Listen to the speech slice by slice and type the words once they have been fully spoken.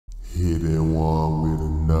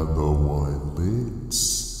another one.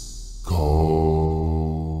 Let's go.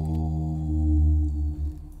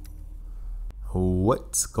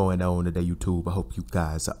 What's going on today, YouTube? I hope you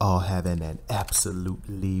guys are all having an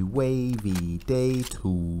absolutely wavy day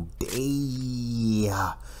today.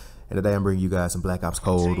 And today I'm bringing you guys some Black Ops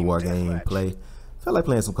Cold War gameplay. Felt like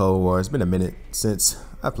playing some Cold War. It's been a minute since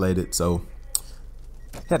I played it, so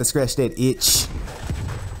had to scratch that itch.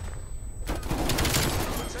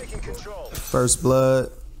 First blood.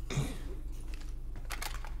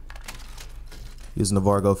 Using the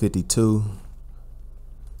Vargo 52.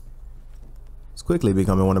 It's quickly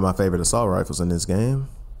becoming one of my favorite assault rifles in this game.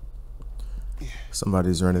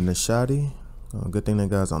 Somebody's running the shotty. Oh, good thing that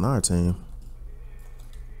guy's on our team.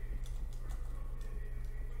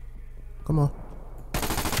 Come on.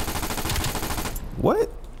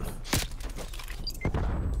 What?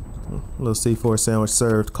 A little C4 sandwich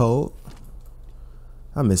served cold.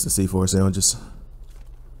 I miss the C4 sandwiches.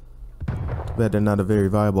 Bet they're not a very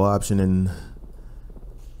viable option in...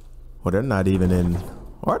 Well, they're not even in...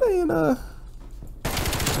 Are they in, Are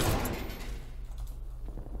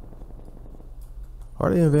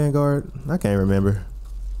they in Vanguard? I can't remember.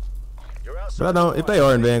 But I don't... If they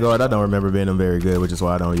are in Vanguard, I don't remember being them very good, which is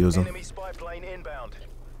why I don't use them. Enemy spy plane inbound.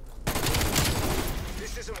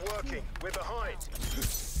 This isn't working. We're behind.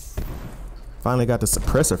 Finally got the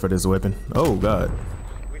suppressor for this weapon. Oh, God.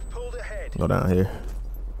 We've pulled ahead. Go down here.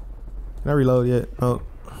 Can I reload yet? Oh.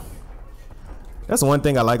 That's one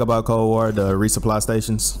thing I like about Cold War, the resupply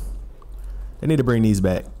stations. They need to bring these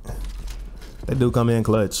back. They do come in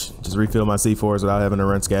clutch. Just refill my C4s without having to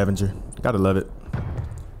run scavenger. Gotta love it.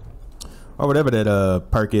 Or whatever that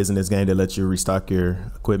perk is in this game that lets you restock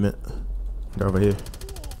your equipment. They're over here.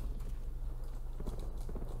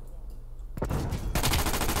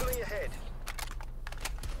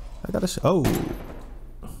 I got a oh.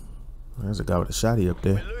 There's a guy with a shotty up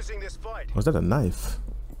there. We're losing this fight. Was that a knife?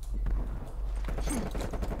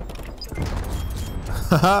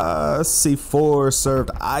 Haha, C4 served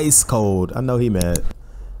ice cold. I know he mad.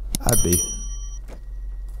 I'd be.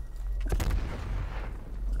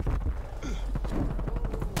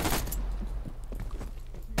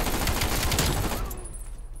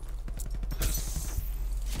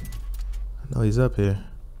 I know he's up here.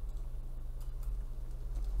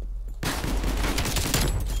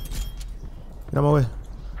 Get out my way.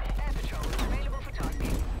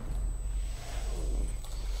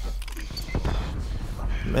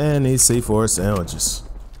 Man, these C4 sandwiches.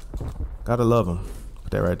 Gotta love them.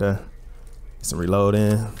 Put that right there. Get some reload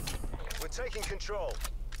in. We're taking control.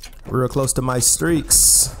 Real close to my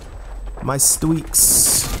streaks. My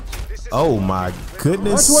streaks. Oh my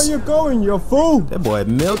goodness. That's where you're going, you fool. That boy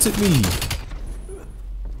melted me.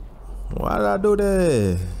 Why did I do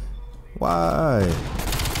that? Why?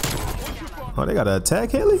 Oh, they got an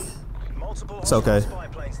attack heli? It's okay.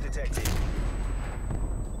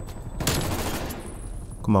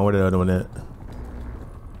 Come on, where the other one at?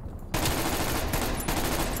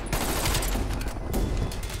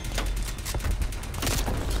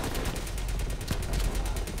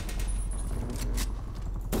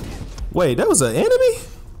 Wait, that was an enemy?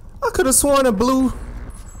 I could have sworn a blue.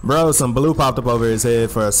 Bro, some blue popped up over his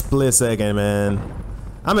head for a split second, man.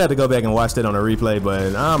 I'm gonna have to go back and watch that on a replay,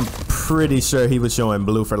 but I'm pretty sure he was showing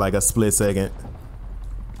blue for like a split second.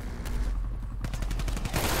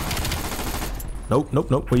 Nope, nope,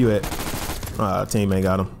 nope. Where you at? Ah, teammate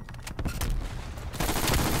got him.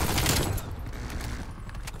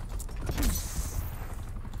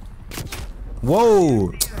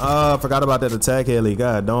 Whoa! I forgot about that attack heli.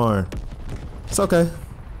 God darn. It's okay.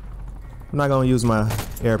 I'm not gonna use my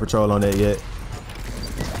air patrol on that yet.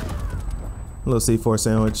 A little C4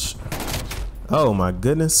 sandwich. Oh my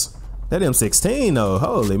goodness. That M16 though.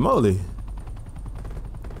 Holy moly.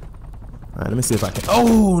 Alright, let me see if I can.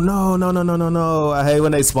 Oh no, no, no, no, no, no. I hate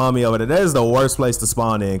when they spawn me over there. That is the worst place to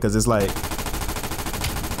spawn in because it's like.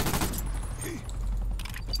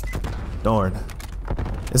 Darn.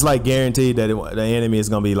 It's like guaranteed that the enemy is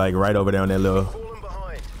gonna be like right over there on that little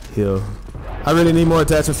hill. I really need more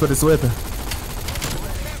attachments for this weapon.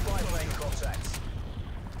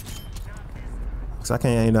 Cause I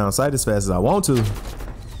can't aim down sight as fast as I want to.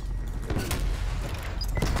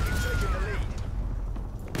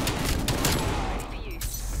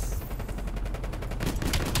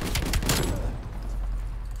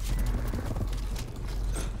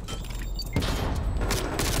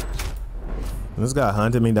 This guy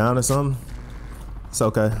hunted me down or something. It's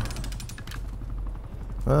okay.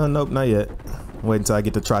 Nope, not yet. Wait until I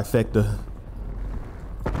get the trifecta.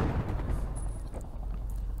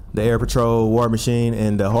 The air patrol, war machine,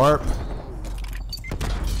 and the harp.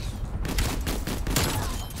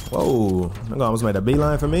 Whoa, that guy almost made a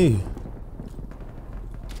beeline for me.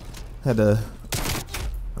 Had to.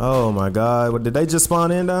 Oh my god, what, did they just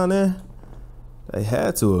spawn in down there? They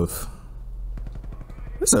had to have.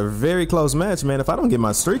 This is a very close match, man. If I don't get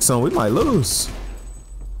my streaks on, we might lose.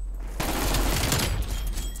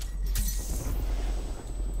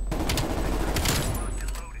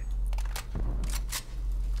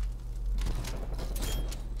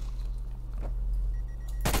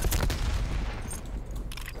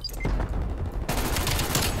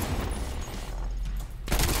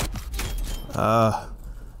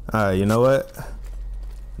 Alright, you know what?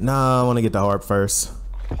 Nah, I want to get the harp first.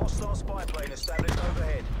 Hostile spy plane established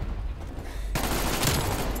overhead.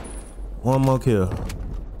 One more kill.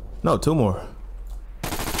 No, two more.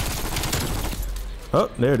 Oh,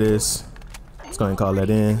 there it is. Let's go ahead and call that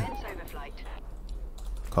in.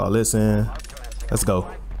 Call this in. Let's go.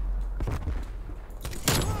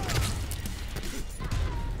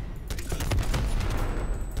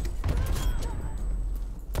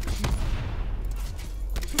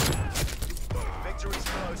 Victory's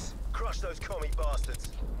close. Crush those commie bastards.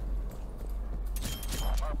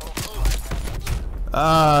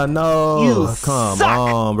 Ah, no. You Come suck.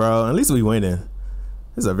 on, bro. At least we winning.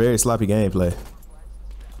 This is a very sloppy gameplay.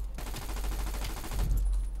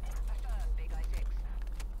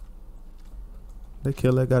 They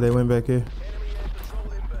killed that guy that went back here. Enemy air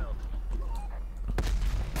patrol inbound.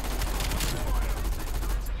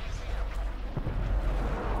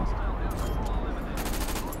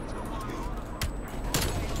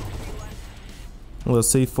 A little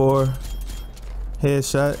C4.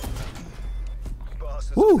 Headshot.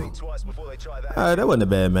 Bastards Woo. will think twice before they try that. Alright, that wasn't a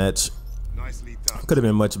bad match. Nicely done. Could have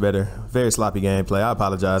been much better. Very sloppy gameplay. I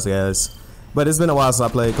apologize, guys. But it's been a while since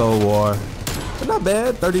I played Cold War. But not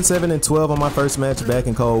bad. 37-12 on my first match back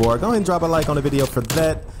in Cold War. Go ahead and drop a like on the video for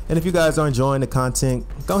that. And if you guys are enjoying the content,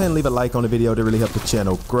 go ahead and leave a like on the video to really help the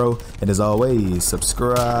channel grow. And as always,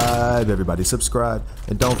 subscribe. Everybody subscribe.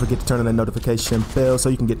 And don't forget to turn on that notification bell so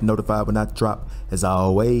you can get notified when I drop. As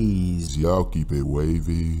always. Y'all keep it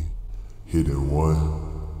wavy. Hit it one.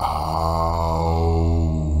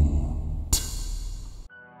 Ow.